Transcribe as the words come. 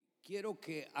Quiero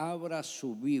que abra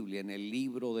su Biblia en el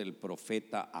libro del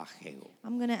profeta Ageo.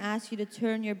 I'm going to ask you to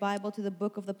turn your Bible to the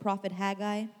book of the prophet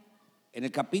Haggai, En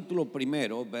el capítulo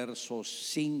primero, versos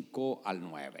 5 al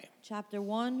 9. chapter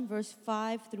 1, verse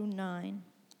 5 through 9.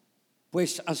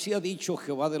 Pues así ha dicho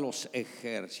Jehová de los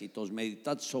ejércitos,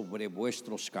 meditad sobre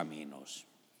vuestros caminos.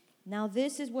 Now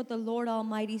this is what the Lord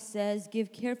Almighty says,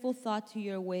 give careful thought to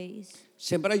your ways.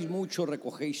 Sembráis mucho,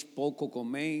 recogéis poco,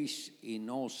 coméis y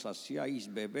no os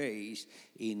saciáis, bebéis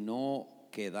y no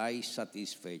quedáis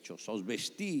satisfechos. Os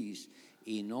vestís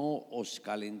y no os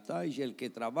calentáis, y el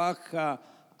que trabaja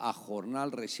a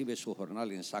jornal recibe su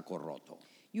jornal en saco roto.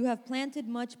 You have planted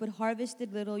much but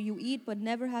harvested little. You eat but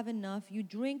never have enough. You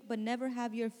drink but never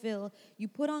have your fill. You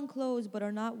put on clothes but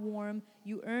are not warm.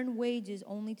 You earn wages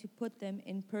only to put them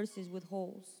in purses with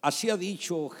holes. Así ha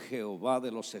dicho Jehová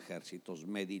de los ejércitos,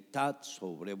 meditad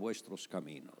sobre vuestros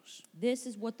caminos. This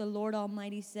is what the Lord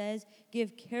Almighty says,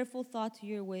 give careful thought to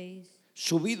your ways.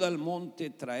 Subid al monte,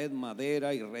 traed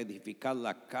madera y reedificad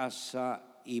la casa,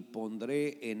 y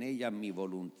pondré en ella mi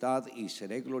voluntad y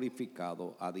seré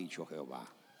glorificado, ha dicho Jehová.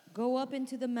 Go up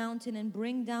into the mountain and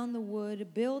bring down the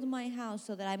wood. Build my house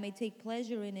so that I may take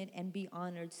pleasure in it and be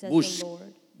honored, says the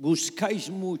Lord. Buscáis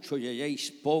mucho y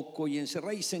halláis poco, y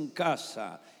encerráis en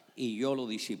casa, y yo lo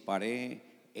disiparé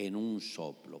en un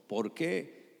soplo. ¿Por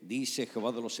qué? Dice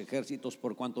Jehová de los ejércitos,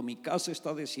 por cuanto mi casa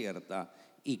está desierta,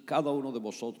 y cada uno de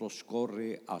vosotros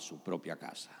corre a su propia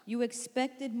casa. You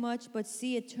expected much, but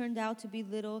see, it turned out to be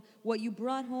little. What you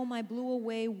brought home I blew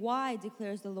away. Why,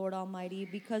 declares the Lord Almighty?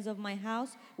 Because of my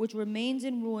house, which remains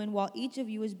in ruin, while each of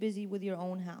you is busy with your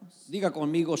own house. Diga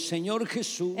conmigo, Señor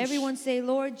Jesús, Everyone say,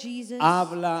 Lord Jesus,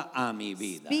 habla a mi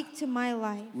vida, speak to my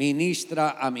life.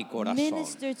 ministra a mi corazón,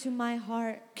 Minister to my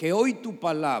heart. que hoy tu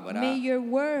palabra May your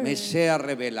word me sea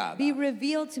revelada, be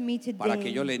revealed to me today, para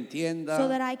que yo la entienda, so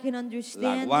that I can la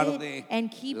understand guarde, it and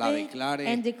keep la it declare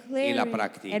and y declare la it and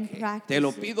practique. practice Te lo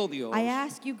it. pido, Dios, I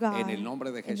ask you, God, en el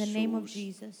nombre de in the name of Jesús.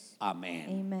 Jesus. Amén.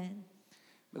 Amen.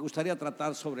 Me gustaría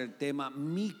tratar sobre el tema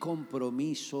mi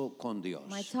compromiso con Dios.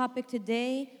 My topic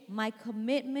today, my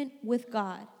commitment with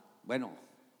God. Bueno,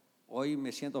 hoy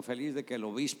me siento feliz de que el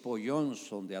obispo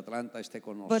Johnson de Atlanta esté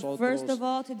con But nosotros. first of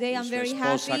all, today y I'm su very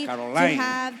esposa happy to Caroline.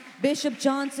 have Bishop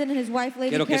Johnson and his wife, Lady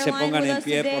Quiero que se Caroline, pongan with en us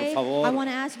pie, por today. favor. I want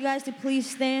to ask you guys to please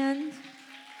stand.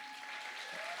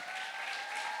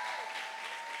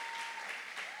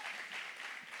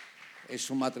 Es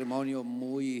un matrimonio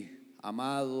muy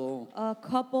amado, A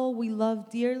couple we love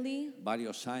dearly.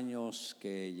 varios años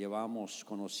que llevamos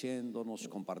conociéndonos,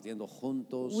 compartiendo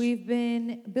juntos, We've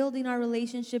been building our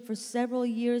relationship for several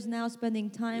years now, spending y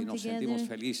time nos together. sentimos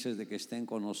felices de que estén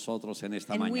con nosotros en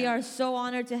esta And we mañana. are so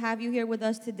honored to have you here with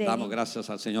us today. Damos gracias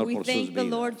al Señor We por sus thank the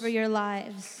Lord for vidas. your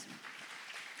lives.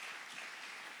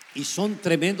 Y son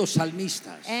tremendos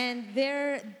salmistas. And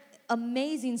they're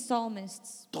amazing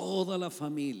psalmists. Toda la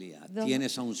familia The tiene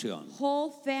esa unción.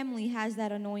 Whole family has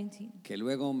that anointing. Que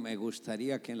luego me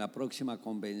gustaría que en la próxima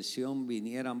convención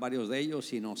vinieran varios de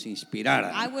ellos y nos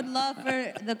inspiraran. I would love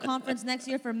for the conference next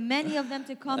year for many of them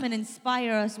to come and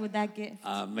inspire us with that gift.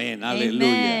 Amén, Amen.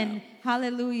 aleluya.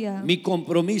 Hallelujah. Mi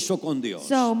compromiso con Dios.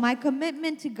 So, my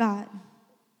commitment to God.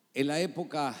 En la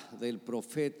época del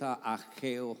profeta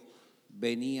Ageo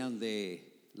venían de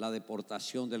la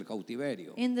deportación del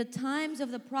cautiverio In the times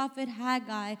of the prophet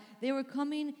Haggai, they were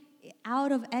coming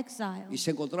out of exile. y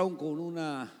se encontraron con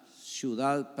una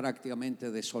ciudad prácticamente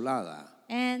desolada,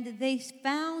 And they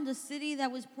found a city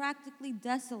that was practically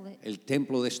desolate. el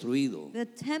templo destruido, The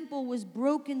temple was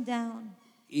broken down.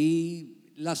 y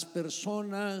las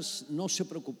personas no se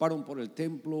preocuparon por el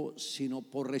templo sino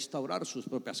por restaurar sus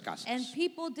propias casas. And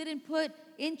people didn't put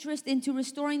interest into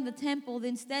restoring the temple.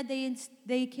 Instead,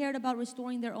 they cared about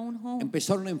restoring their own home.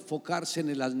 Empezaron a enfocarse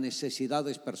en las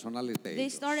necesidades personales de They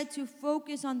ellos started to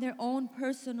focus on their own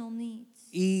personal needs.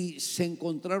 y se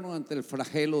encontraron ante el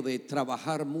flagelo de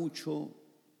trabajar mucho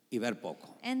y ver poco.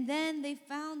 And then they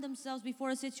found themselves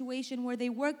before a situation where they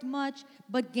worked much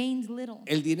but gained little.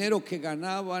 El dinero que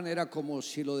ganaban era como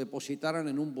si lo depositaran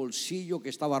en un bolsillo que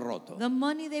estaba roto. The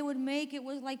money they would make, it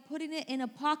was like putting it in a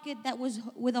pocket that was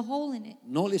with a hole in it.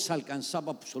 No les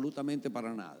alcanzaba absolutamente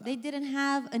para nada. They didn't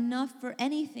have enough for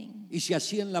anything. Y se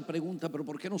hacían la pregunta, ¿pero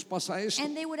por qué nos pasa eso?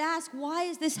 And they would ask, why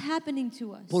is this happening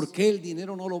to us? ¿Por qué el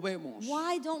dinero no lo vemos?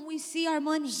 Why don't we see our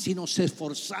money? Si nos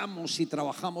esforzamos y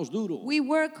trabajamos duro. We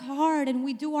work hard and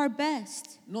we do our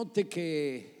best. Note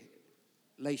que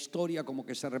la historia como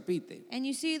que se repite. And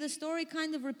you see, the story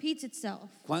kind of repeats itself.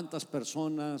 ¿Cuántas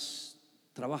personas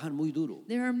trabajan muy duro?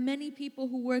 There are many people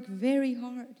who work very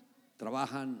hard.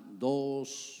 Trabajan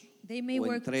 2 They may o en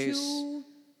work 3 2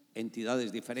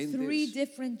 entidades diferentes, 3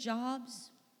 different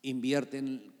jobs,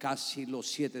 invierten casi los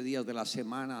 7 días de la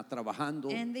semana trabajando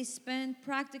and they spend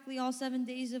practically all 7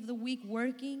 days of the week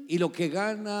working. y lo que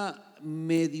gana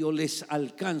medio les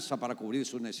alcanza para cubrir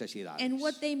sus necesidades. And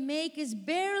what they make is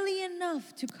barely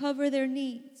enough to cover their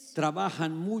needs.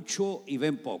 Trabajan mucho y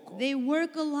ven poco. They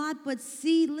work a lot but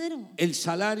see little. El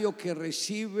salario que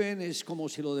reciben es como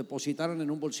si lo depositaran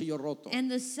en un bolsillo roto, And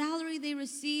the salary they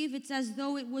receive, it's as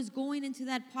though it was going into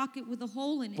that pocket with a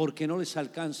hole in it. porque no les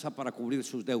alcanza para cubrir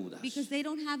sus deudas Because they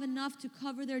don't have enough to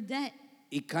cover their debt.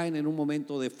 y caen en un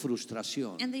momento de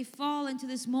frustración. And they fall into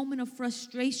this moment of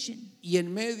frustration. Y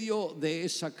en medio de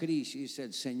esa crisis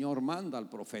el Señor manda al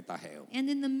profeta Ageo And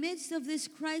in the midst of this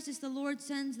crisis, the Lord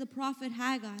sends the prophet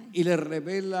Haggai. y le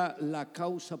revela la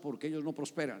causa por qué ellos no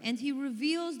prosperan. And he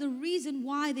reveals the reason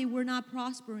why they were not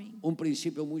prospering. Un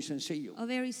principio muy sencillo. A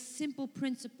very simple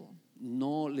principle.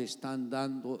 No le están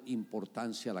dando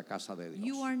importancia a la casa de Dios.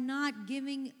 You are not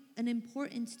giving an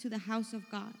importance to the house of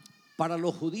God. Para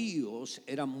los judíos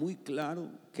era muy claro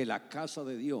que la casa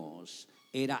de Dios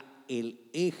era el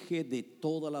eje de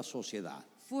toda la sociedad.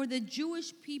 For the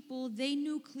Jewish people, they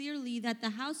knew clearly that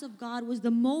the house of God was the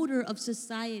motor of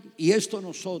society. Y esto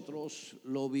nosotros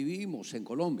lo vivimos en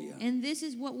Colombia. And this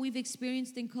is what we've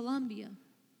experienced in Colombia.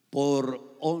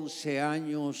 Por 11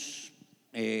 años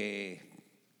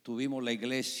tuvimos la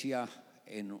iglesia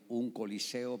en un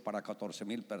coliseo para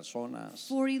 14,000 personas.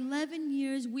 For 11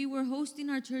 years, we were hosting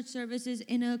our church services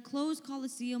in a closed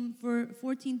coliseum for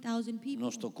 14,000 people.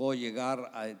 Nos tocó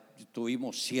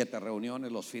tuvimos 7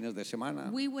 reuniones los fines de semana,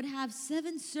 We would have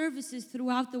 7 services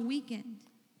throughout the weekend,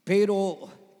 pero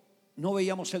no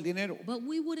veíamos el dinero. but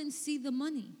we wouldn't see the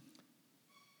money.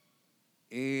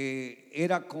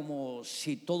 Era como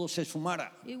si todo se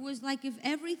esfumara. It was like if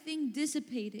everything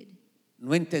dissipated,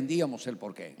 No entendíamos el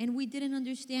porqué. and we didn't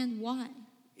understand why.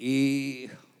 Y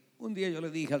un día yo le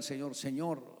dije al Señor,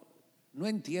 Señor, no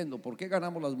entiendo por qué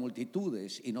ganamos las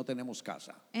multitudes y no tenemos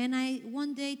casa. And I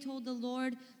one day told the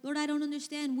Lord, Lord, I don't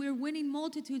understand. We're winning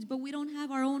multitudes, but we don't have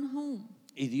our own home.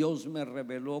 Y Dios me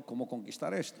reveló cómo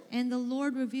conquistar esto. And the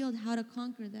Lord revealed how to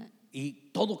conquer that. Y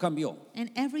todo cambió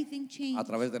And everything a changed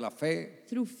través de la fe,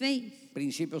 through faith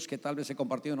principios que tal vez he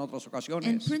compartido en otras and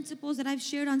ocasiones. principles that I've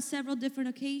shared on several different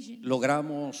occasions.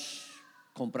 Logramos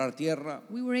comprar tierra,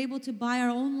 We were able to buy our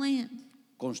own land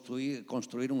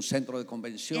construir un centro de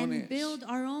convenciones. and build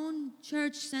our own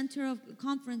church center of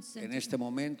conference En center. este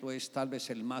momento es tal vez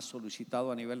el más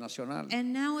solicitado a nivel nacional.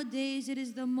 And nowadays it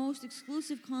is the most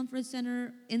exclusive conference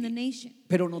center in the nation.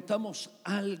 Pero notamos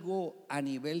algo a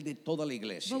nivel de toda la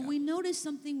iglesia. But we noticed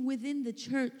something within the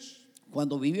church.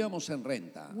 Cuando vivíamos en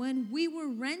renta, When we were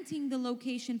renting the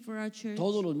location for our church,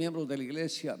 todos los miembros de la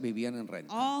iglesia vivían en renta.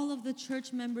 all of the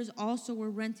church members also were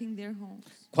renting their homes.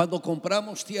 Cuando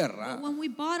compramos But tierra, when we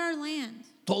bought our land,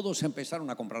 todos empezaron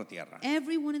a comprar tierra.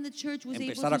 everyone in the church was able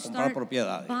Empezar to a comprar start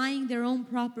propiedades. buying their own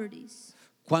properties.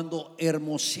 Cuando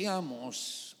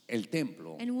hermoseamos el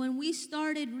templo, And when we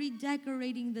started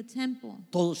redecorating the temple,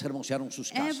 todos hermosearon sus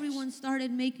casas. everyone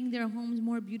started making their homes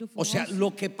more beautiful. O sea, also.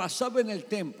 lo que pasaba en el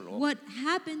templo What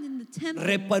happened in the temple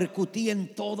repercutía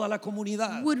en toda la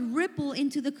comunidad. would ripple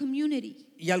into the community.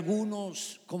 Y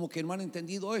algunos como que no han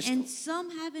entendido esto. And some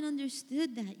haven't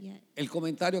understood that yet. El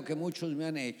comentario que muchos me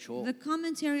han hecho, The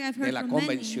commentary I've heard de la from many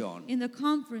convención. in the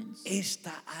conference,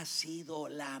 esta ha sido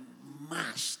la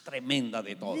más tremenda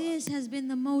de todas. this has been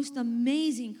the most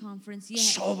amazing conference yet.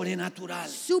 Sobrenatural.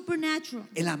 Supernatural.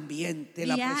 El ambiente,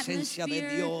 la The presencia de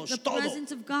atmosphere, Dios, the todo.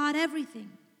 presence of God, everything.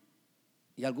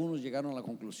 Y algunos llegaron a la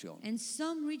conclusión. And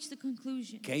some reached the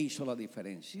conclusion. ¿Qué hizo la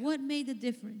diferencia? What made the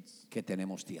difference? Que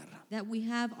tenemos tierra. That we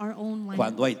have our own land.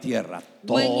 Cuando hay tierra,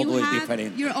 When you todo es have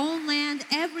diferente. your own land,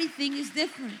 everything is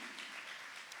different.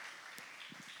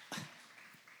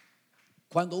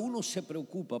 Cuando uno se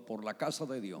preocupa por la casa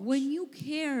de Dios, When you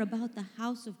care about the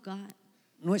house of God,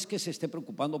 no es que se esté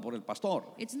preocupando por el pastor,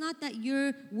 it's not that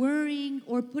you're worrying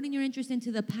or putting your interest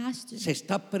into the pastor. se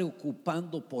está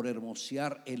preocupando por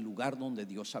hermosear el lugar donde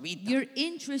Dios habita. Your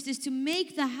interest is to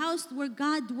make the house where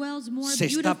God dwells more Se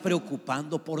está beautiful.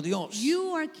 preocupando por Dios.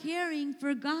 You are caring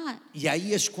for God. Y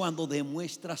ahí es cuando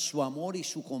demuestra su amor y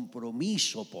su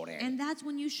compromiso por Él. And that's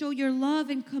when you show your love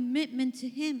and commitment to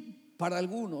Him. Para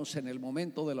algunos, en el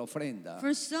momento de la ofrenda,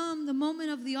 For some, the moment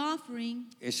of the offering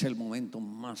es el momento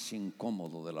más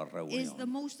incómodo de la is the reunión.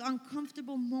 most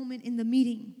uncomfortable moment in the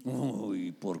meeting.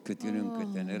 Uy, ¿por qué tienen que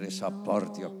tener esa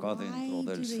parte acá dentro Why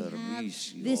del do they have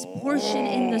servicio? this portion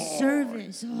in the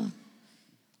service? Oh.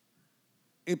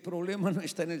 El problema no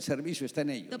está en el servicio, está en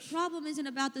The ellos. problem isn't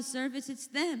about the service, it's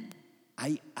them.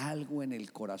 hay algo en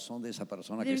el corazón de esa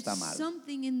persona que There's está mal.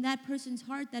 something in that person's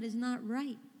heart that is not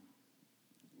right.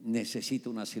 Necesita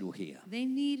una cirugía They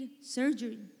need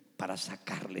surgery para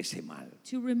sacarle ese mal.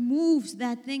 to remove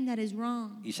that thing that is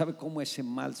wrong. ¿Y sabe cómo ese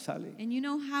mal sale? And you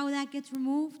know how that gets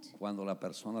removed? Cuando la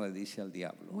persona le dice al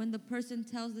diablo, When the person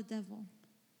tells the devil,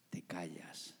 te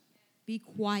callas be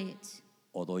quiet,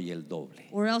 o doy el doble.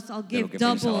 or else I'll de lo give que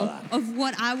double pensaba dar. of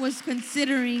what I was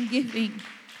considering giving.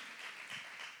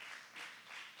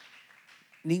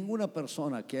 Ninguna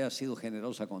persona que haya sido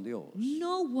generosa con Dios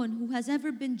No one who has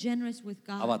ever been generous with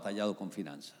ha God batallado con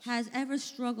finanzas. has ever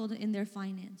struggled in their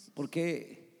finances.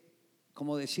 Porque,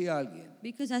 como decía alguien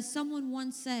Because as someone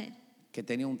once said, que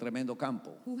tenía un tremendo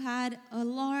campo who had a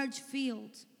large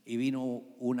field y vino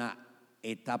una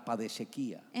etapa de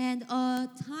sequía, and a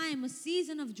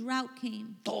season of drought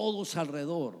came, todos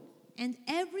alrededor and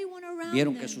everyone around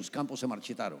vieron que them sus campos se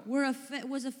marchitaron.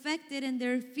 was affected and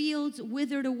their fields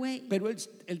withered away. Pero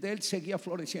el de él seguía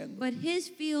floreciendo. But his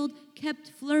field kept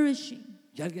flourishing.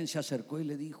 Y alguien se acercó y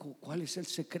le dijo, ¿cuál es el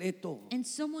secreto? And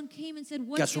someone came and said, Que a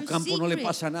what's su your campo no le secret?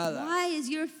 pasa nada. Why is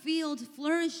your field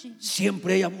flourishing?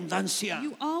 Siempre hay abundancia.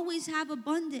 You always have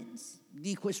abundance.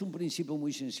 Dijo, es un principio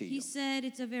muy He sencillo. said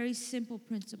it's a very simple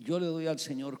principle. Yo le doy al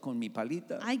Señor con mi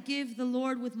palita I give the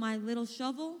Lord with my little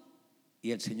shovel,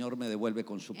 y el Señor me devuelve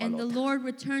con su and the palota. Lord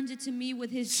returns it to me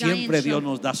with his giant Siempre Dios shovel.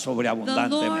 nos da The Lord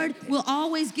sobreabundantemente. will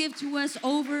always give to us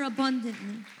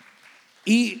overabundantly.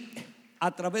 Y a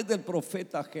través del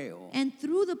profeta Ageo, And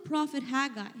through the prophet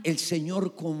Haggai, el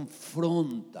Señor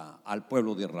confronta al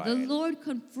pueblo de the Israel. Lord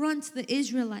confronts the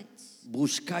Israelites.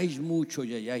 Buscáis mucho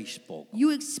y halláis poco.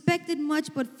 You expected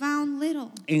much but found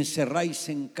little. Encerráis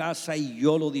en casa y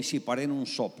yo lo disiparé en un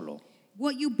soplo.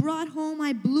 What you brought home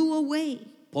I blew away.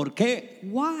 ¿Por qué?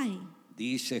 Why?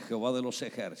 Dice Jehová de los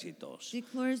ejércitos.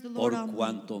 Declares the Por Lord Almighty.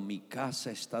 cuanto mi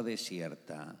casa está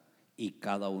desierta y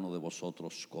cada uno de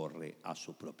vosotros corre a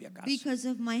su propia casa. Because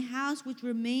of my house which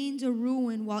remains a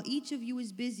ruin while each of you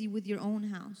is busy with your own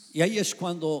house. Y ahí es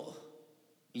cuando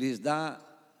les da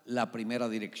la primera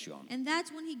dirección. And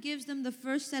that's when he gives them the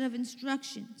first set of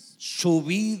instructions.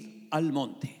 Subid al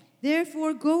monte.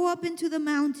 Therefore go up into the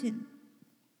mountain.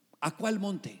 ¿A cuál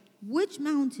monte? Which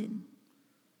mountain?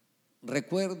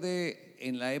 Recuerde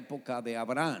en la época de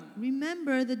Abraham.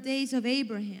 Remember the days of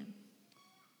Abraham.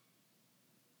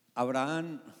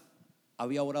 Abraham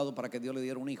había orado para que Dios le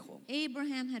diera un hijo.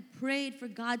 Abraham had prayed for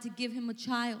God to give him a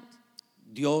child.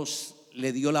 Dios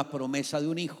le dio la promesa de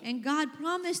un hijo. And God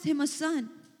promised him a son.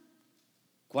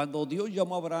 Cuando Dios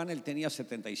llamó a Abraham, él tenía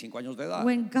 75 años de edad.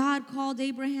 When God called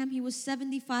Abraham, he was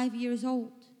 75 years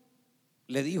old.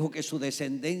 Le dijo que su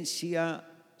descendencia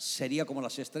sería como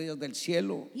las estrellas del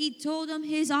cielo, He told him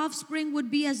his offspring would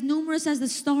be as numerous as the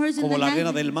stars in como the la arena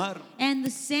heaven del mar, and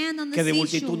the sand on the que de multitud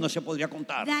seashore no se podría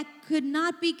contar. that could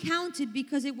not be counted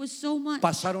because it was so much.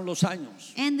 Pasaron los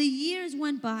años And the years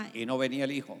went by y no venía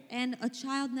el hijo. and a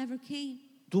child never came.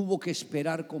 Tuvo que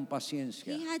esperar con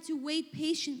paciencia He had to wait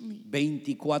patiently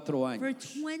 24 for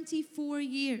años 24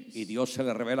 years. y Dios se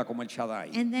le revela como el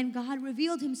Shaddai. And then God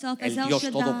revealed himself as El El Dios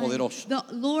Shaddai, Todopoderoso. the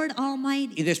Lord Y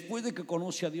Almighty. después de que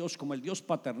conoce a Dios como el Dios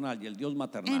paternal y el Dios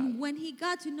maternal, And when he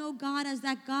got to know God as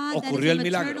that God that is Ocurrió a el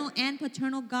milagro. maternal and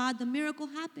paternal God, the miracle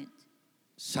happened.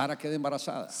 Sara queda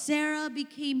embarazada Sarah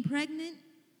became pregnant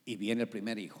y viene el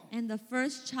primer hijo. and the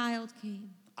first child came.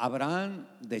 Abraham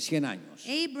de 100 años,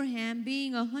 Abraham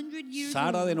being 100 years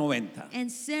Sara de old 90.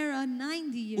 and Sarah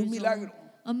 90 years Un milagro.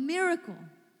 old. A miracle.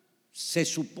 Se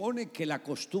supone que la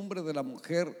costumbre de la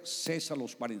mujer cesa a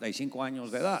los 45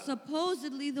 años de edad.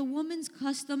 Supposedly the woman's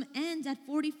custom ends at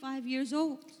 45 years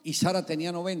old. Y Sara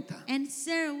tenía 90. And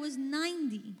Sarah was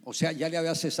 90. O sea, ya le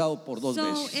había cesado por 2 So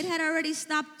it veces. had already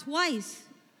stopped twice.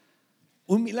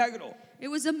 Un milagro. It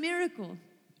was a miracle.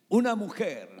 Una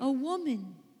mujer A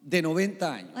woman, de 90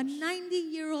 a años,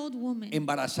 90-year-old woman,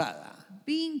 embarazada.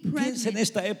 being Piensa en pregnant.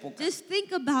 esta época. Just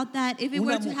think about that if it Una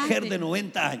were to mujer de happen.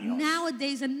 90 años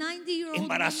Nowadays, a 90-year-old woman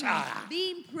embarazada.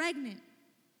 being pregnant.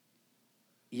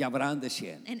 Y Abraham de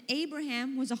 100. And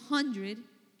Abraham was 100.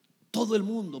 Todo el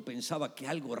mundo pensaba que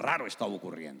algo raro estaba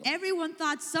ocurriendo. Everyone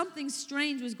thought something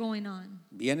strange was going on.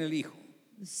 Viene el hijo,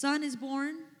 The son is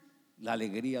born, la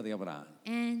alegría de Abraham,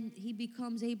 and he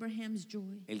becomes Abraham's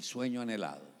joy. el sueño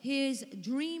anhelado, His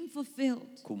dream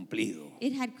fulfilled. cumplido.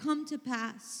 It had come to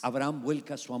pass. Abraham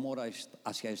vuelca su amor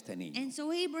hacia este niño. And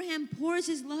so Abraham pours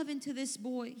his love into this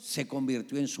boy. Se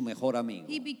convirtió en su mejor amigo.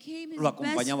 He became his Lo best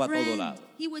acompañaba a todo friend. lado.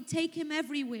 He would take him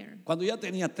everywhere. Cuando ya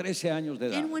tenía 13 años de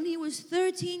edad, And when he was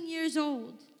 13 years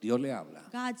old, Dios le habla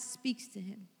God speaks to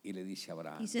him. y le dice a He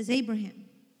Abraham, says, Abraham,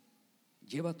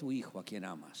 lleva a tu hijo a quien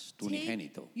amas, tu Take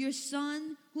unigénito, your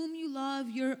son, whom you love,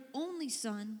 your only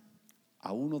son,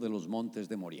 a uno de los montes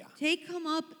de Moriah. take him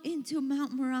up into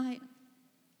Mount Moriah,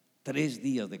 3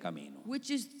 días de camino which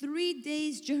is 3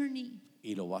 days' journey,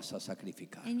 y lo vas a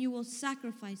sacrificar. and you will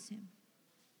sacrifice him.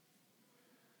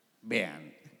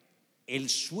 Vean, el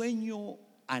sueño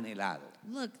anhelado,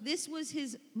 Look, this was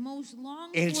his most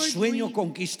longed el for sueño dream.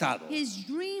 conquistado His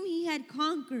dream he had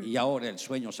conquered, y ahora el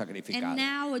sueño and sacrificado.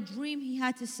 now a dream he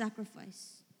had to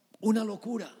sacrifice. Una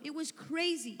locura. It was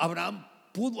crazy. Abraham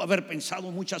pudo haber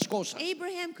pensado muchas cosas.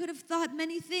 Abraham could have thought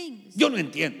many things. Yo no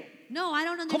entiendo. No, I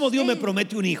don't understand. ¿Cómo Dios me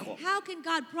promete un hijo? How can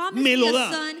God promise Me me lo a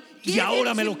da, son, y give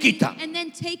ahora him me to lo quita. and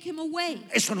then take him away?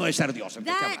 Eso no es ser Dios, el que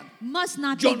está That hablando. must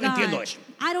not Yo be no God. entiendo eso.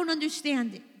 I don't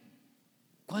understand it.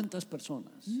 ¿Cuántas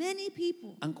personas Many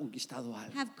people han conquistado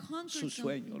algo? have conquered Su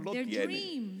sueño, something, lo their tienen.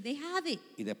 dream, they have it.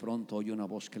 Y de pronto oye una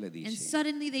voz que le And dice,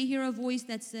 suddenly they hear a voice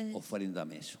that says,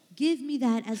 ofréndame eso. give me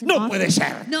that as an No offering. puede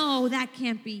ser. No, that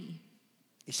can't be.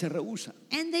 Y se rehúsan.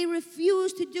 And they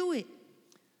refuse to do it.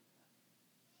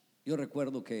 Yo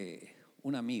recuerdo que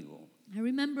un amigo I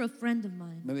remember a friend of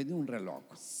mine me vendió un reloj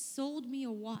sold me a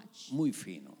watch, muy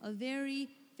fino, a very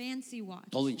fancy watch.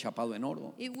 todo enchapado en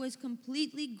oro, It was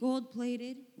completely gold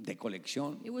plated. de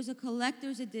colección, It was a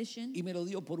collector's edition. y me lo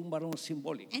dio por un valor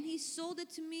simbólico. And he sold it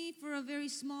to me for a very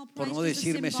small Por price. no just a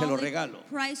decirme, se lo symbolic regalo.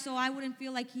 price, so I wouldn't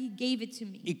feel like he gave it to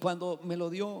me. Y cuando me lo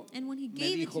dio, And when he me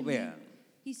gave it dijo, to me, vean,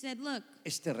 he said, look,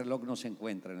 este reloj no se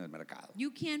encuentra en el mercado. you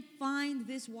can't find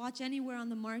this watch anywhere on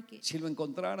the market. Si lo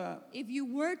encontrara, If you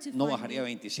were to no find bajaría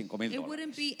it, 25,000 it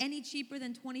wouldn't dólares. be any cheaper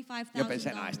than Yo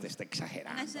pensé, no, este $25,000. está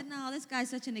And I said, exagerando. no, this guy's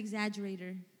such an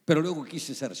exaggerator. Pero luego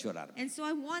quise cerciorarme. And so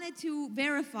I wanted to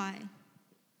verify.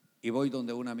 Y voy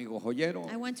donde un amigo joyero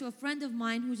I went to a friend of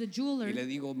mine who's a jeweler. y le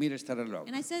digo, mire este reloj.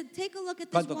 And I said, take a look at this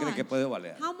 ¿Cuánto cree watch. que puede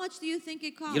valer? How much do you think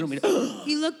it costs? Y él lo miró, ¡ah!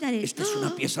 He looked at it. Esta es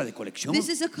una pieza de colección. This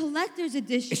is a collector's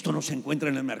edition. Esto no se encuentra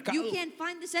en el mercado. You can't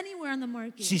find this anywhere on the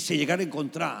market. Si se llegara a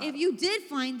encontrar, If you did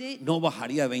find it, no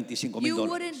bajaría de 25,000 you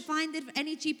wouldn't dólares. find it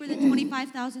any cheaper than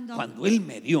 $25,000. Cuando él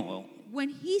me dio When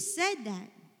he said that,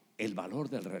 el valor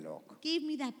del reloj, gave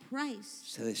me that price,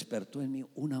 se despertó en mí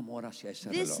un amor hacia ese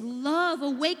this reloj. love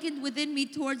awakened within me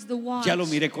towards the watch. Ya lo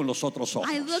miré con los otros ojos.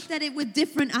 I looked at it with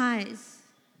different eyes.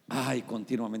 Ay,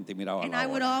 continuamente miraba And la I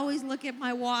would hora. always look at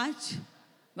my watch,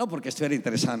 No porque estuviera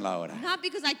interesado en la hora, not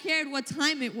because I cared what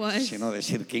time it was. sino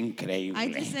decir que I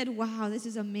increíble. just said, wow, this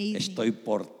is amazing. Estoy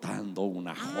portando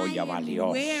una I joya am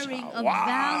valiosa. wearing a ¡Wow!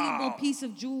 valuable piece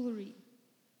of jewelry.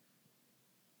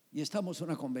 Y estamos en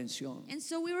una convención. And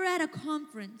so we were at a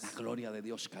conference, La gloria de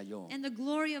Dios cayó. and the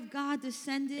glory of God El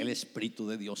descended. Espíritu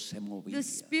de Dios se movía. The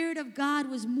Spirit of God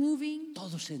was moving.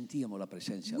 Todos sentíamos la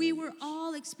presencia We de were Dios.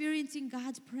 all experiencing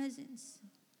God's presence.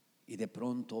 Y de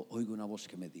pronto oigo una voz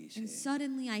que me dice, And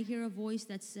suddenly I hear a voice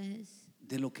that says,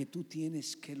 de lo que tú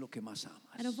tienes, ¿qué es lo que más out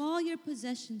amas? of all your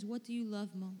possessions, what do you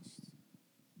love most?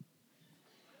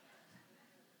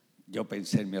 Yo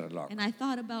pensé en mi reloj And I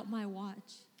thought about my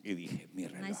watch. y dije, mi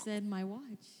And I reloj. said, my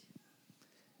watch.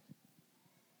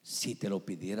 Si te lo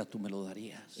pidiera, tú me lo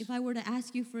darías. If I were to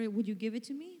ask you for it, would you give it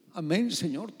to me? Amén,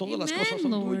 Señor. Todas las cosas Amen,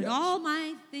 son Lord. tuyas. All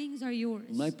my things are yours.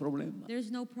 No hay problema.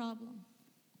 There's no problem.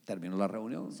 Terminó la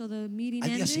reunión. So the meeting Al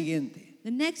día ended. siguiente,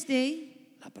 The next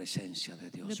day, la presencia de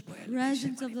the Dios vuelve y se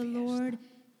presence of the manifiesta. Lord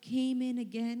came in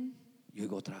again, Y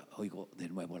oigo de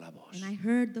nuevo la voz. and I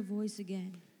heard the voice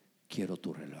again. Quiero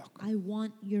tu reloj. I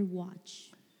want your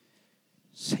watch.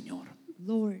 Señor,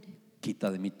 Lord, quita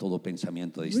de mí todo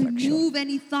pensamiento de distracción. remove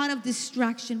any thought of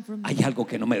distraction from me. Hay algo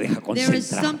que no me deja There is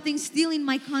concentrar. something stealing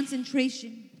my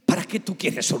concentration. ¿Para qué tú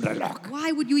quieres un reloj?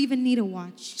 Why would you even need a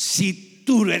watch? Si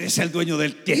tú eres el dueño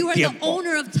del You are the tiempo.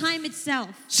 owner of time itself.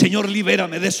 Señor,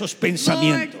 libérame de esos Lord,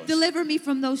 pensamientos. deliver me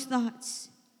from those thoughts.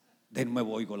 De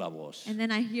nuevo oigo la voz. And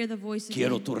then I hear the voice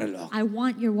Quiero again. tu reloj. I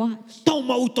want your watch.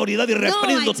 Tomo autoridad y No,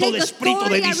 reprendo I todo take espíritu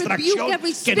de authority, I rebuke distracción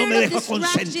every que no me spirit of deja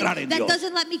concentrar distraction en that Dios.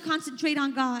 doesn't let me concentrate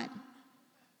on God.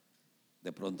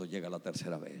 De pronto llega la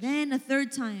tercera vez. Then a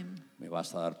third time, ¿Me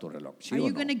vas a dar tu reloj? ¿Sí are o you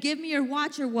no? going to give me your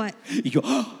watch or what? Y yo,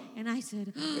 ¡ah! And I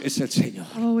said, Es el Señor.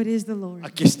 oh, it is the Lord.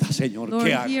 Aquí está, Señor. Lord,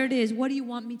 ¿Qué hago? here it is. What do you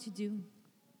want me to do?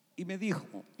 Y me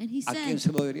dijo, And he ¿a quién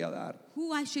said, se lo debería dar?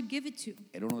 who I should give it to.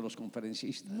 Era uno de los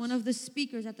conferencistas. One of the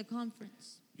speakers at the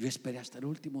conference. Yo esperé hasta el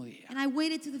último día And I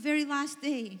waited to the very last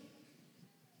day.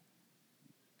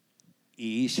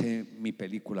 y hice mi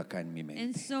película acá en mi And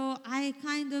mente. so I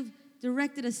kind of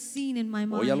directed a scene in my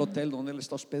Voy al mind. hotel donde él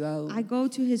está hospedado, I go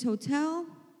to his hotel.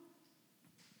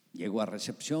 llego a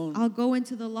recepción, I'll go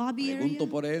into the lobby area, pregunto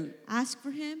por él ask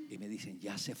for him, y me dicen,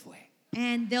 ya se fue.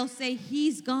 and they'll say,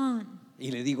 he's gone. Y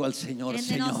le digo al Señor, And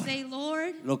then I'll Señor, say,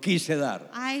 Lord, lo quise dar,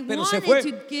 I pero se fue.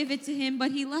 wanted to give it to him,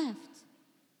 but he left.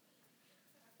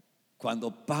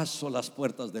 Cuando paso las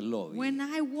puertas del lobby, When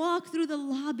I walk through the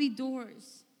lobby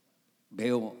doors,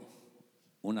 veo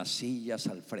unas sillas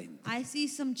al frente. I see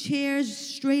some chairs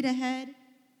straight ahead.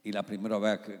 Y la primera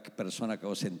persona que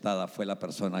veo sentada fue la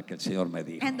persona que el Señor me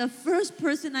dijo. And the first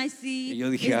person I see Y yo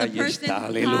dije, is the "Ahí person está, God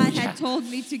aleluya." had told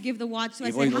me to give the watch. So Y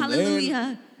I voy said, donde él,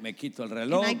 hallelujah. me quito el And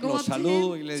reloj, I go lo up to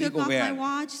saludo y him, le took digo, off my vean,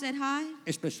 watch, said hi.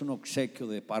 esto es un obsequio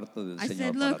de parte del I Señor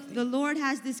said, para look, ti. the Lord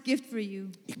has this gift for you.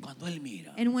 Y cuando él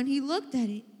mira, And when he looked at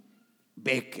it,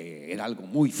 ve que era algo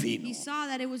muy fino. he saw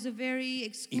that it was a very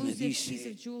exclusive dice, piece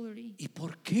of jewelry. ¿Y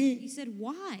por He qué? said,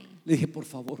 why? Le dije, por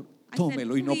favor, I said,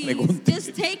 tómelo y no please, pregunte.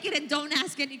 just take it and don't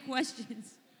ask any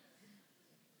questions.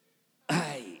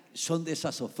 Ay, son de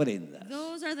esas ofrendas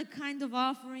Those are the kind of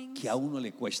offerings que a uno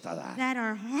le cuesta dar. that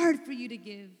are hard for you to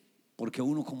give Porque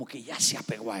uno como que ya se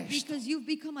apegó a esto. because you've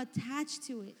become attached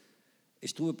to it.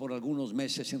 Estuve por algunos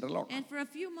meses sin reloj. And for a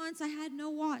few months, I had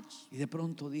no watch. Y de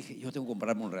pronto dije, yo tengo que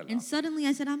comprarme un reloj. And suddenly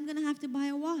I said, I'm going to have to buy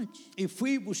a watch. Y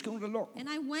fui, busqué un reloj. And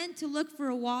I went to look for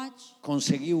a watch.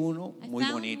 Conseguí uno I muy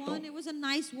found bonito, one. It was a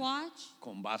nice watch.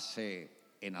 con base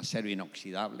en acero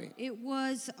inoxidable. It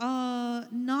was a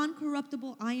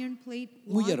non-corruptible iron plate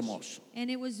Muy watch. hermoso.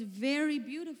 And it was very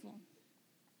beautiful.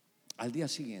 Al día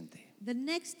siguiente The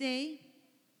next day,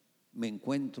 me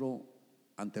encuentro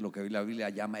ante lo que la Biblia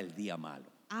llama el día malo.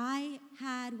 I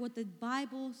had what the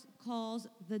Bible calls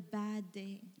the bad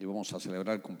day. Íbamos a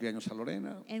celebrar el cumpleaños a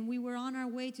Lorena. And we were on our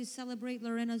way to celebrate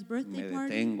Lorena's Me birthday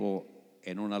party. detengo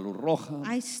en una luz roja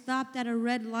I stopped at a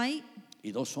red light.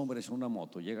 y dos hombres en una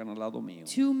moto llegan al lado mío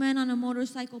Two men on a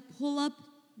motorcycle pull up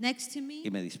next to me y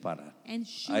me disparan and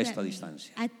shoot a esta at me.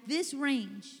 distancia. At this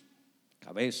range,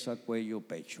 Cabeza, cuello,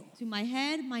 pecho. to my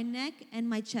head, my neck, and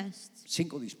my chest.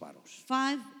 5 disparos.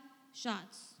 5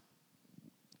 shots.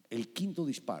 El quinto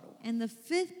disparo And the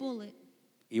fifth bullet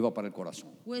iba para el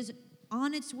corazón was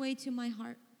on its way to my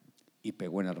heart, y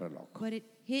pegó en el reloj. but it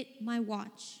hit my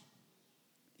watch.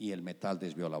 Y el metal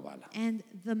desvió la bala. And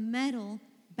the metal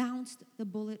bounced the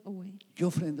bullet away. Yo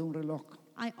ofrendé un reloj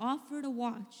I offered a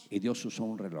watch, y Dios usó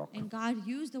un reloj and God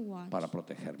used the watch para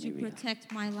proteger mi to vida.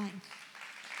 protect my life.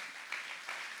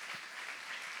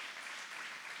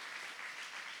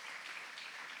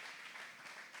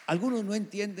 Algunos no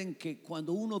entienden que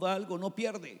cuando uno da algo no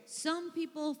pierde, Some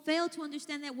people fail to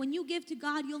understand that when you give to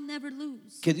God, you'll never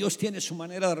lose. que Dios tiene su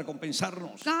manera de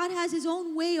recompensarnos. God has His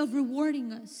own way of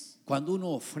rewarding us. Cuando uno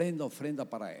ofrenda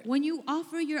para Él When you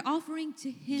offer your offering to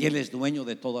y Él Him, es dueño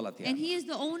de toda la tierra. and He is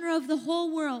the owner of the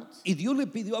whole world. Y Dios le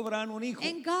pidió a Abraham un hijo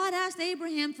And God asked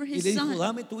Abraham for y his le dijo, son.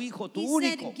 dame tu hijo, tu He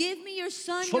único, said, give me your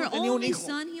son, Solo your tenía un only hijo.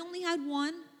 son. He only had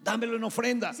one. dámelo en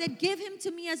ofrenda. He said, give him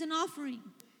to me as an offering.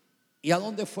 ¿Y a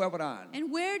dónde fue Abraham?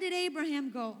 And where did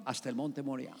Abraham go? Hasta el monte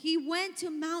Moriah. He went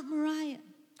to Mount Moriah.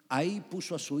 Ahí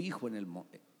puso a su hijo en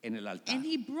el altar. And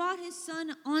he brought his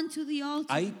son onto the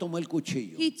altar. Ahí tomó el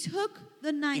cuchillo. He took the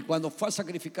Y knife. cuando fue a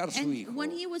sacrificar a su And hijo,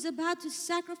 when he was about to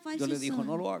sacrifice Dios le his dijo, son,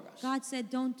 "No lo hagas. God said,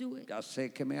 don't do it. ya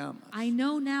sé que me amas. I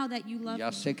know now that you love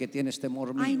Ya me. sé que tienes temor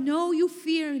I mío. know you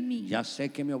fear me. Ya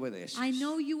sé que me obedeces. I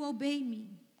know you obey me.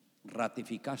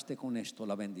 Ratificaste con esto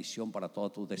la bendición para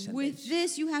toda tu With descendencia.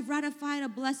 this, you have ratified a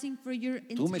blessing for your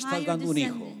Tú me estás entire dando un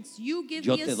hijo. descendants. You give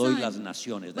Yo me a te doy son, las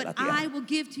naciones de la but I tierra. will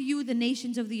give to you the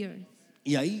nations of the earth.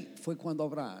 Y ahí fue cuando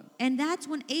Abraham And that's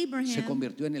when se Abraham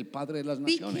convirtió en el padre de las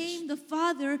naciones. became the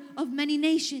father of many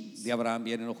nations. De Abraham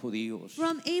vienen los judíos,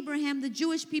 From Abraham, the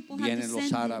Jewish people have Vienen los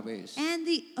descended, árabes, and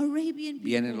the Arabian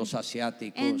vienen people, los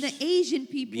asiáticos, and the Asian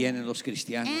people, vienen los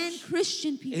cristianos. and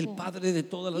Christian El people. padre de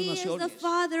todas las He is the naciones.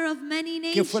 father of many ¿Qué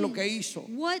nations. fue lo que hizo?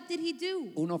 What did he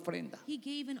do? Una ofrenda. He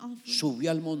gave an offering.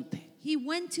 Subió al monte, He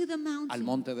went to the al mountain,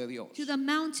 monte de Dios. to the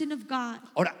mountain of God.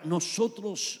 Ahora,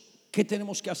 nosotros, ¿qué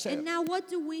tenemos que hacer? And now what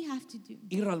do we have to do?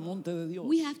 Ir al monte de Dios.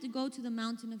 We have to go to the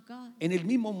mountain of God. En el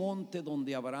mismo monte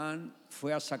donde Abraham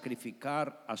fue a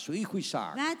sacrificar a su hijo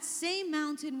Isaac, That same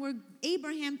mountain where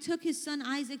Abraham took his son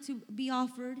Isaac to be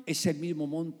offered es el mismo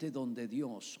monte donde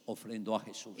Dios ofrendó a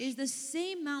Jesús. is the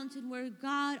same mountain where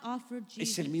God offered Es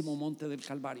Jesus. el mismo monte del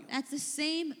Calvario. That's the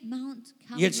same Mount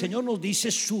Y el Calvary. Señor nos dice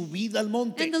subid al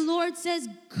monte. And the Lord says,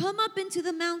 come up into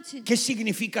the mountain. ¿Qué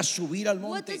significa subir al What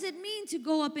monte? does it mean to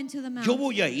go up into the Yo mountain?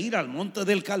 voy a ir al monte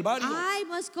del Calvario, I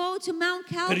must go to Mount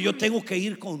pero Calvary, yo tengo que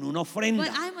ir con una but ofrenda.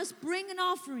 I must bring an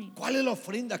offering. ¿Cuál es la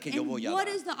ofrenda que yo And voy a what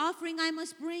dar? is the offering I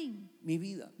must bring? Mi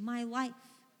vida. My life.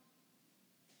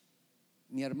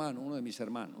 Mi hermano, uno de mis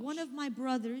hermanos, One of my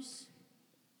brothers,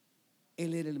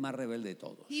 él era el más rebelde de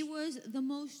todos. he was the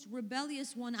most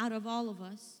rebellious one out of all of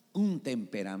us. un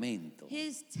temperamento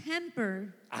His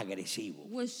temper agresivo.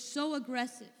 was so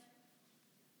aggressive.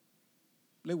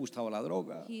 Le gustaba la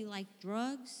droga, He liked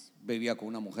drugs. vivía con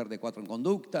una mujer de 4 en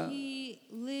conducta, He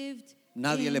lived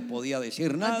nadie le in podía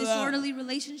decir a nada. disorderly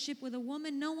relationship with a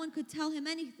woman. No one could tell him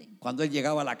anything. Cuando él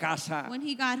llegaba a la casa, When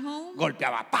he got home,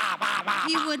 golpeaba, pa, pa, pa,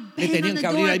 he pa. would Le bang on tenían the que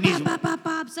abrir ahí door. mismo. Pop, pop, pop,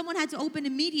 pop. Someone had to open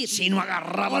immediately. Si no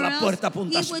agarraba Or la else puerta a he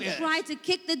puntas would pies. try to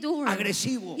kick the door.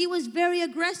 Agresivo. He was very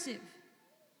aggressive.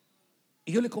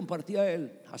 Y yo le compartía a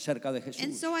él acerca de And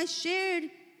Jesús. so I shared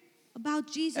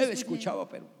about Jesus Él with escuchaba, him.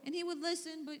 pero And he would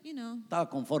listen, but estaba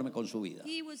conforme con su vida.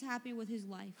 he was happy with his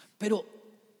life. Pero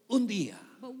un día,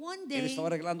 But one él day, estaba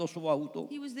arreglando su auto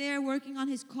he was there working on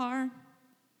his car.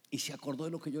 y se acordó de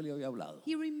lo que yo le había hablado.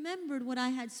 He remembered what I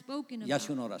had spoken Y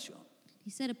hace about. una oración. He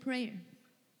said a prayer.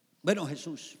 Bueno,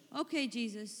 Jesús, Okay,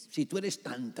 Jesus, si tú eres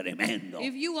tan tremendo,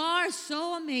 if you are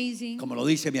so amazing, como lo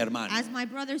dice mi hermano, as my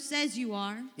brother says you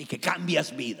are, y que cambias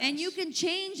vidas, and you can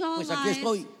change all Pues aquí lives,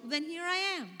 estoy. then here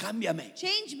I am. cámbiame.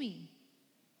 Change me.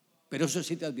 Pero eso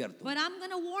sí te advierto, But I'm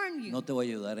going to warn you. no te voy a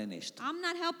ayudar en esto. I'm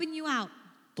not helping you out.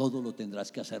 Todo lo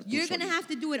tendrás que hacer tú You're going to solito. have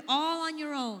to do it all on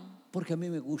your own. Porque a mí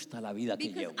me gusta la vida que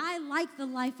Because llevo. I like the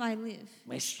life I live.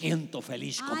 Me siento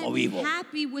feliz como I'm vivo.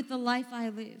 happy with the life I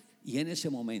live. Y en ese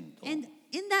momento, And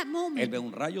in that él ve moment,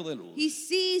 un rayo de luz he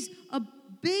sees a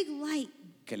big light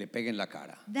que le pega en la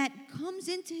cara. that comes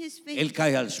into his face. Él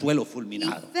cae al suelo He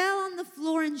fulminado fell on the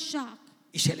floor in shock.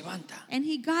 y se levanta And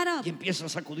he got up. y empieza a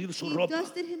sacudir su He ropa.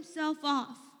 dusted himself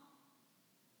off.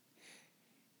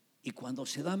 Y cuando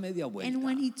se da media And when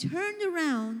vuelta, he turned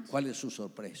around, ¿cuál es su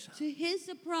sorpresa? to his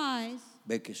surprise,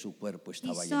 Ve que su cuerpo he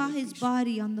estaba saw lleno de his piso.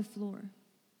 body on the floor.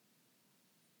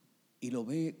 Y lo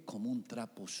ve como un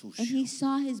trapo And he sucio,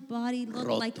 saw his body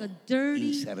look like a roto, dirty,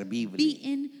 inservible.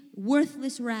 beaten,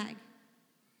 worthless rag.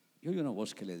 Y oye una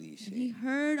voz que le And he dice,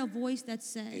 heard a voice that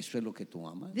said, ¿eso es lo que tú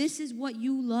amas? "This is what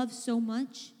you love so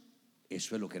much?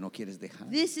 ¿Eso es lo que no quieres dejar?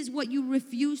 This is what you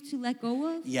refuse to let go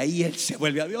of?" Y ahí él se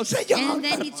vuelve a Dios, Señor, And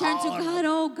then he turned to por God, favor,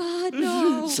 "Oh God,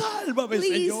 no. sálvame,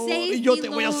 Please Señor, save y yo me, te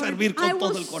voy a Lord. servir I con todo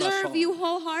will el serve corazón. you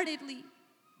wholeheartedly."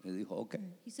 Le dijo, ok,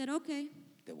 He said, "Okay,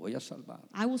 te voy a salvar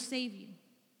I will save you,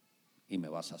 y me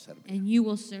vas a servir. and you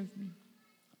will serve me."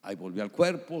 Ahí volvió al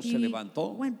cuerpo, se He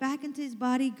levantó, went back into his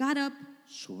body, got up,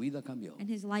 su vida cambió. and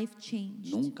his life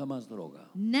changed. Nunca más droga,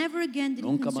 Never again did he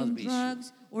Nunca más consume vicio.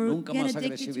 drugs or Nunca get más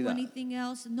addicted to agresividad. anything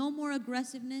else. No more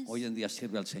aggressiveness. hoy en día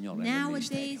sirve al Señor en el Nowadays,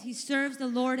 ministerio. he serves the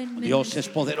Lord in Dios ministry. es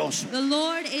poderoso. The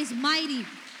Lord is mighty.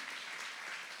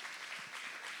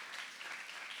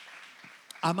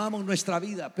 Amamos nuestra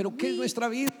vida, pero ¿qué es We nuestra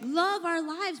vida? love our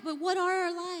lives, but what are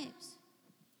our lives?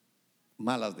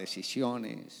 Malas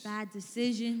decisiones, Bad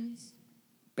decisions,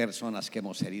 personas que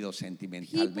hemos herido people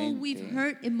we've sentimentalmente,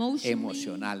 hurt emotionally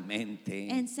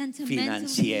emocionalmente, and sentimentally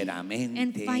financieramente,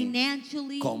 and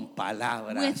financially, con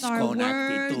palabras, with our con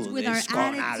words, with our actitudes,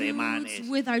 con attitudes, ademanes,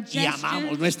 with our y amamos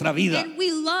gestures, nuestra vida. and we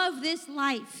love this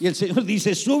life. Y el Señor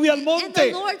dice, sube al And the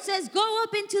monte, Lord says, "Go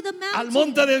up into the mountain, al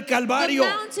monte del the Calvario,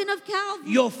 mountain of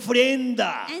Calvary, y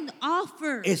ofrenda and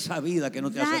offer esa vida que no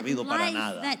te ha that servido para life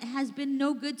nada. that has been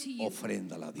no good to you.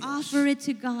 Ofréndala a Dios. Offer it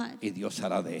to God. Y Dios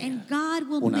hará de And él God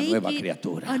will una make nueva it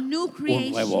criatura, a new un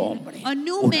creation, nuevo hombre, a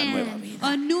new una nueva man, vida.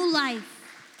 a new life.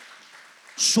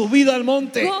 Subida al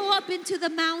monte, Go up into the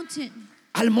mountain,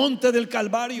 al monte del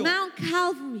Calvario. Mount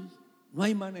Calvary. No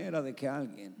hay manera de que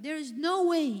alguien There is no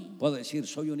way pueda decir,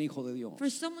 soy un hijo de Dios, for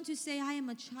someone to say, "I am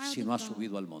a child si no ha of God,"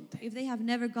 subido al monte. if they have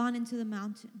never gone into the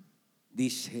mountain.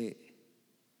 Dice,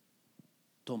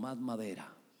 tomad madera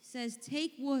He says,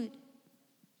 "Take wood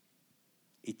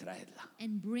y traedla.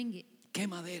 and bring it." ¿Qué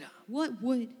madera? What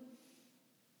wood?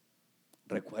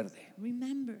 Recuerde,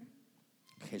 Remember,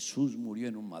 Jesús murió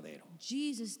en un madero.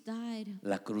 Jesus died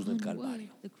La cruz del on wood,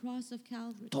 Calvario. the cross of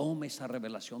Calvary. Tome esa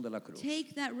revelación de la cruz.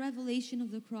 Take that revelation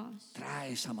of the cross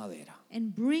Trae esa madera.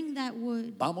 and bring that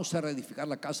wood. Vamos a reedificar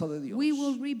la casa de Dios We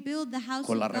will rebuild the house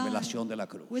con la of God revelación de la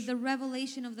cruz. with the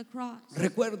revelation of the cross.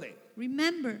 Recuerde,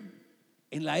 Remember,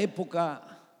 en la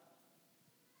época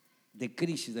de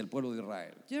crisis del pueblo de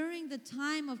Israel, during the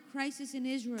time of crisis in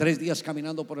Israel, 3 días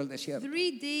caminando por el desierto,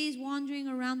 3 days wandering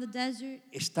around the desert,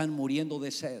 están muriendo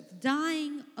de sed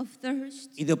dying of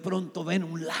thirst, y de pronto ven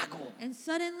un lago. and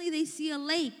suddenly they see a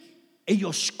lake.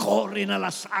 Ellos corren a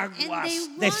las And aguas they run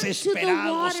to the desesperados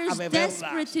a waters, desperate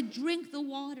beberlas to drink the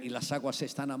water. y las aguas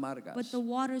están amargas. But the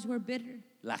waters were bitter.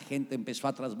 La gente empezó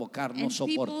a trasbocar, no And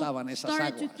people soportaban esas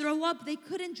started to aguas. throw up. They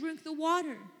couldn't drink the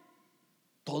water.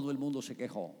 Todo el mundo se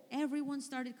quejó, Everyone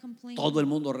started complaining. todo el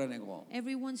mundo renegó.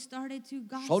 Everyone started to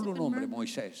gossip Solo un and hombre, murmur.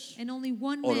 Moisés, And only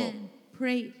one oró. man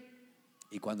prayed.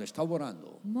 Y cuando estaba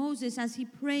orando, Moses, as he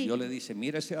prayed, Dios le dice,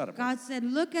 mira ese árbol, God said,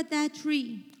 look at that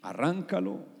tree,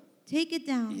 arráncalo take it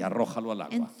down y arrójalo al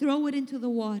and agua. throw it into the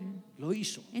water. Lo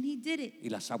hizo And he did it. y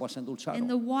las aguas se And the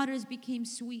endulzaron. waters became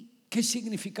sweet. ¿Qué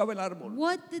significaba el árbol?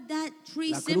 What did that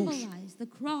tree La cruz. symbolize? The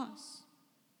cross.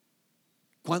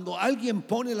 Cuando alguien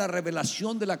pone la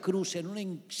revelación de la cruz en una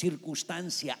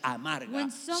circunstancia amarga, When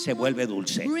se vuelve someone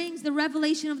dulce. brings the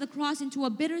revelation of the cross into a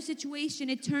bitter situation,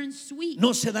 it turns sweet.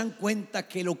 ¿No se dan cuenta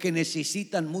que lo que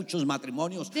necesitan muchos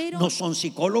matrimonios They don't no son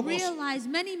psicólogos? realize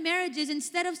many marriages,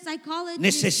 instead of psychologists,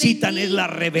 Necesitan they es la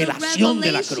need revelación the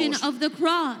de la revelation cruz. of the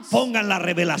cross. Pongan la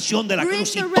revelación de la Bring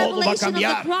cruz y the todo va a revelation of the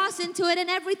cambiar. cross into it, and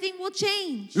everything will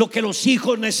change. Lo que los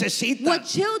hijos necesitan What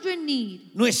children need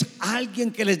no es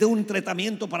alguien que les dé un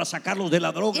tratamiento para sacarlos de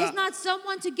la droga. is not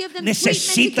someone to give them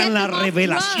Necesitan treatment la to get them off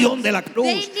revelación drugs. de la cruz.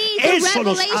 They need the Eso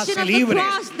los revelation hace of the libres.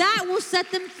 cross that will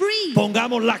set them free.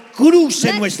 Pongamos la cruz en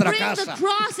Let's nuestra bring casa. the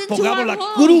cross into Pongamos our la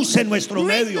home. cruz en nuestro Bring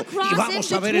medio the cross y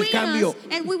vamos in a ver el between cambio. us,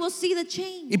 and we will see the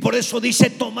change. Y por eso dice,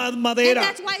 tomad And madera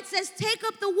that's why it says, take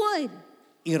up the wood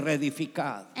y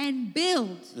reedificad and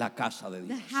build la casa de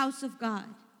the Dios. house of God.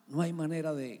 No hay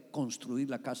manera de construir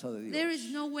la casa de There is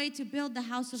Dios no way to build the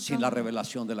house of sin la God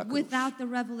revelación de la cruz. without the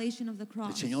revelation of the El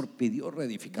cross. Señor pidió The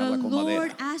reedificarla con Lord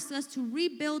madera, asked us to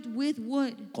rebuild with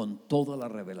wood, con toda la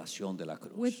revelación de la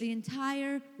with cruz. the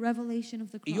entire revelation of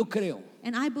the Y yo cross. creo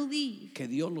And I believe que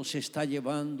Dios los está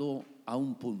llevando a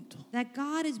un punto that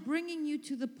God is bringing you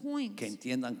to the point que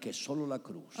entiendan que solo la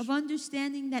cruz of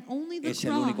understanding that only the es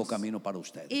el único cross camino para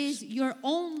ustedes. is your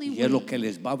only Y es lo way. que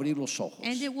les va a abrir los ojos,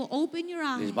 And it will open your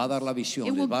eyes. les va a dar la visión,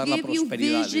 It les will va a dar la give you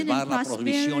prosperidad, les vision va a and dar la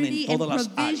provisión en prosperity todas las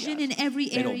and provision in áreas. every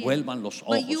Pero area. vuelvan los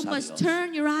But you ojos a must Dios.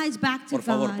 turn your eyes back to Por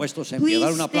favor, God. puestos en pie, dar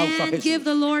Please un aplauso a stand, Jesús. give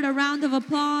the Lord a round of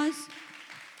applause.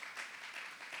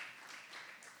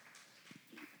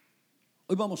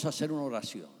 Hoy vamos a hacer una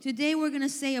oración, Today we're going to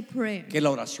say a prayer, que es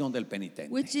la oración del penitente,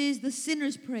 which is the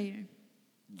sinner's prayer.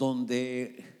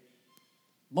 donde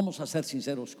vamos a ser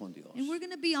sinceros con Dios And we're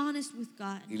going to be honest with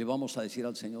God. y le vamos a decir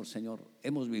al Señor, Señor,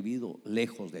 hemos vivido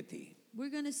lejos de ti. We're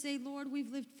going to say, Lord,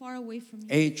 we've lived far away from you.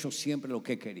 He hecho siempre lo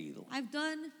que he querido. I've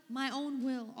done my own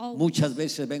will always. Muchas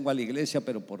veces vengo a la iglesia,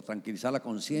 pero por tranquilizar la Many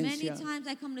conciencia times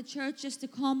I come to church just to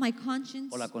calm my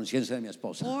conscience o la conciencia de mi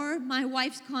esposa. or my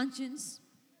wife's conscience.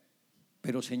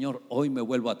 Pero Señor, hoy me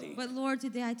vuelvo a ti But Lord,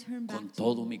 today I turn con back to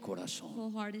todo you mi corazón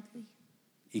wholeheartedly.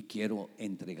 y quiero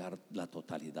entregar la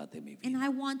totalidad de mi And vida. I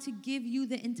want to give you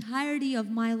the entirety of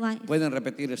my life. Pueden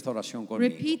repetir esta oración conmigo.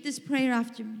 Repeat this prayer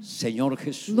after me. Señor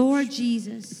Jesús, Lord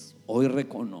Jesus, hoy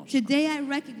reconozco today I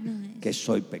recognize que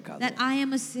soy pecador. that I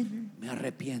am a sinner. Me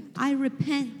arrepiento I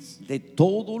repent de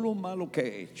todo lo malo que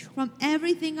he hecho from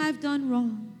everything I've done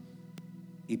wrong.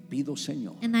 y pido,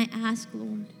 Señor, And I ask,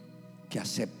 Lord, que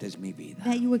aceptes mi vida.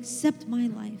 that you accept my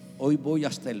life. Hoy voy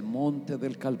hasta el monte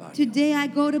del Calvario Today I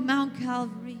go to Mount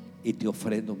Calvary y te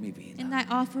ofrendo mi and vida. I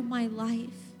offer my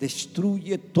life.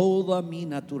 Destruye toda mi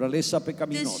naturaleza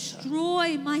pecaminosa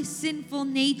Destroy my sinful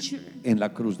nature en la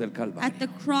cruz del at Calvario the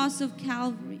cross of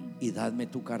Calvary y dadme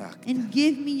tu carácter, and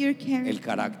give me your el character,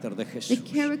 carácter de the Jesús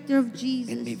character of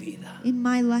en mi Jesus vida. in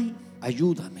my life.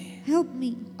 Ayúdame Help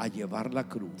me a llevar la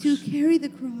cruz to carry the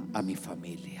cross a mi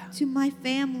familia to my y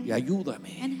family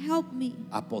ayúdame and help me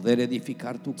a poder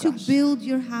edificar tu to casa build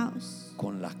your house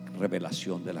con la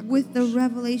revelación de la with the cruz.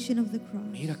 revelation of the cross.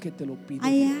 Mira que te lo pido,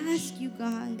 I Dios, ask you,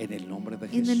 God, en el nombre de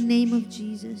in the Jesús. name of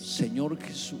Jesus. Señor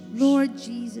Jesús, Lord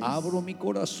Jesus, abro mi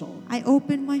corazón I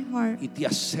open my heart y te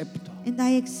acepto and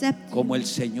I accept como you el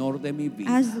Señor de mi vida.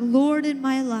 as the Lord in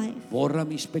my life. Borra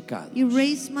mis pecados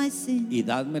Erase my sin y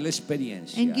dadme la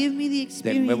experiencia and give me the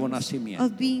del nuevo experience nacimiento.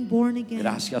 of being born again.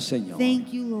 Gracias, Señor.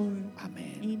 Thank you, Lord.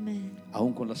 Amén. Amen.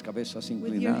 Aún con las cabezas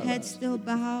With your head inclinadas, still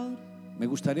bowed, me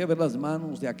gustaría ver las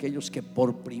manos de aquellos que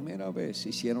por primera vez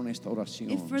hicieron esta oración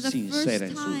if for the sincera first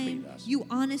en sus time vidas. you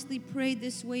honestly prayed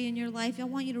this way in your life, I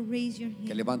want you to raise your Que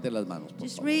hand. levanten las manos, por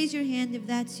Just favor. raise your hand if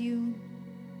that's you.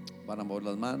 Van a mover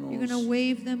las manos. You're going to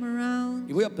wave them around.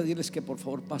 Y voy a pedirles que por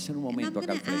favor pasen un And I'm momento acá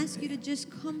going al to ask you to frente. just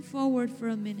come forward for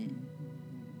a minute.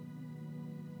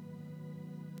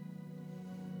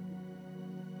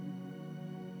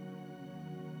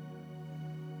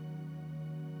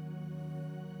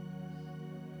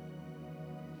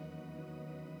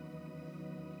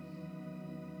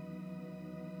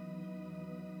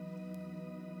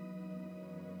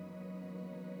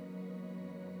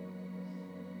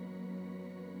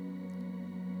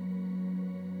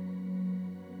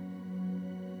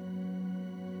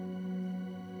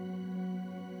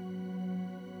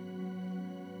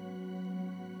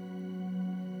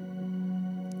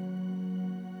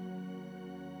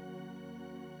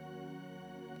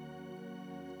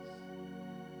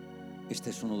 Este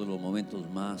es uno de los momentos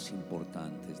más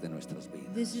importantes de nuestras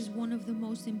vidas. This is one of the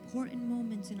most important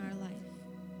moments in our life.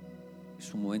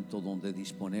 Es un momento donde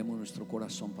disponemos nuestro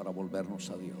corazón para volvernos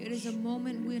a Dios. It is a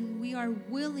moment when we are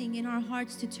willing in our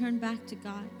hearts to turn back to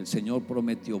God. El Señor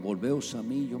prometió, volveos a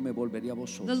mí, yo me volveré a The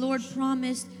vosotros. Lord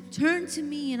promised, turn to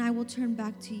me and I will turn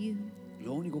back to you.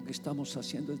 Lo único que estamos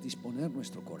haciendo es disponer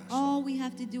nuestro corazón. All we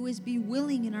have to do is be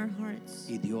willing in our hearts.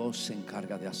 Y Dios se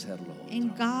encarga de hacerlo.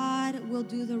 And God will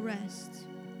do the rest.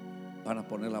 Van a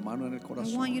poner la mano en el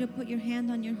I want you to corazón put your hand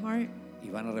on your heart y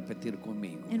van a repetir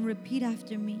conmigo. and repeat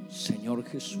after me. Señor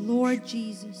Jesús, Lord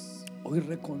Jesus, hoy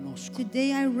reconozco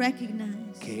today I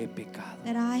recognize que he pecado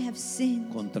that I have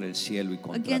sinned contra el cielo y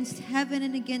contra against ti. heaven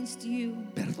and against you.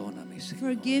 Perdóname, Señor.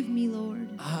 Forgive me, Lord.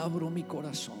 Abro mi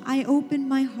corazón I open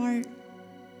my heart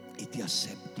y te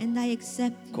acepto and I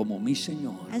accept you como mi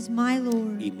Señor as my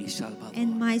Lord y mi Salvador.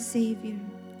 and my Savior.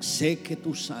 Sé que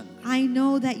tu sangre I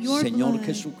know that your Señor blood,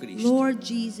 Jesucristo, Lord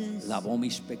Jesus, lavó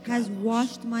mis has pecados.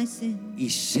 washed my sins. Y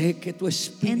sé que tu And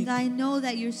Espíritu I know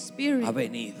that your Spirit ha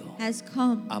venido has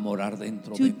come a morar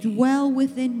dentro to de mí. dwell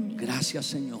within me. Gracias,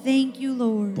 Señor, Thank you,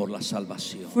 Lord, por la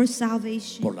salvación, for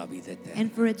salvation por la vida eterna.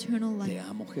 and for eternal Te life.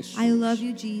 amo, Jesús. I love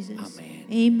you, Jesus. Amén.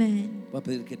 Amen. Voy a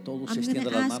pedir que todos I'm extiendan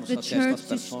going to las ask manos the hacia church estas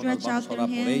to personas. stretch Vamos out a their orar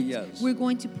por hands. ellas. We're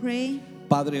going to pray.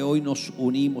 Padre, hoy nos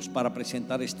unimos para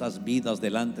presentar estas vidas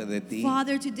delante de ti.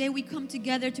 Father, today we come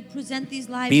together to present these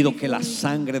lives. Pido que la before you.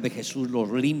 sangre de Jesús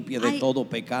los limpie de I todo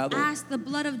pecado, Ask the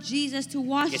blood of Jesus to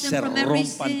wash que them se from every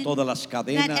rompan sin, todas las that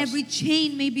cadenas every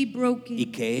chain may be broken, y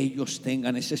que ellos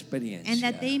tengan esa and experiencia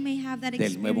that they may have that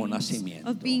del nuevo experience nacimiento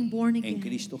of being born again. en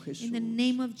Cristo Jesús. In the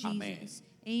name of Amén. Jesus.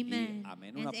 Amen. Y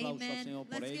amén. Un And aplauso al amen. Señor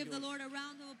por Let's give the ellos. Lord a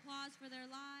round of applause for their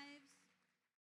lives.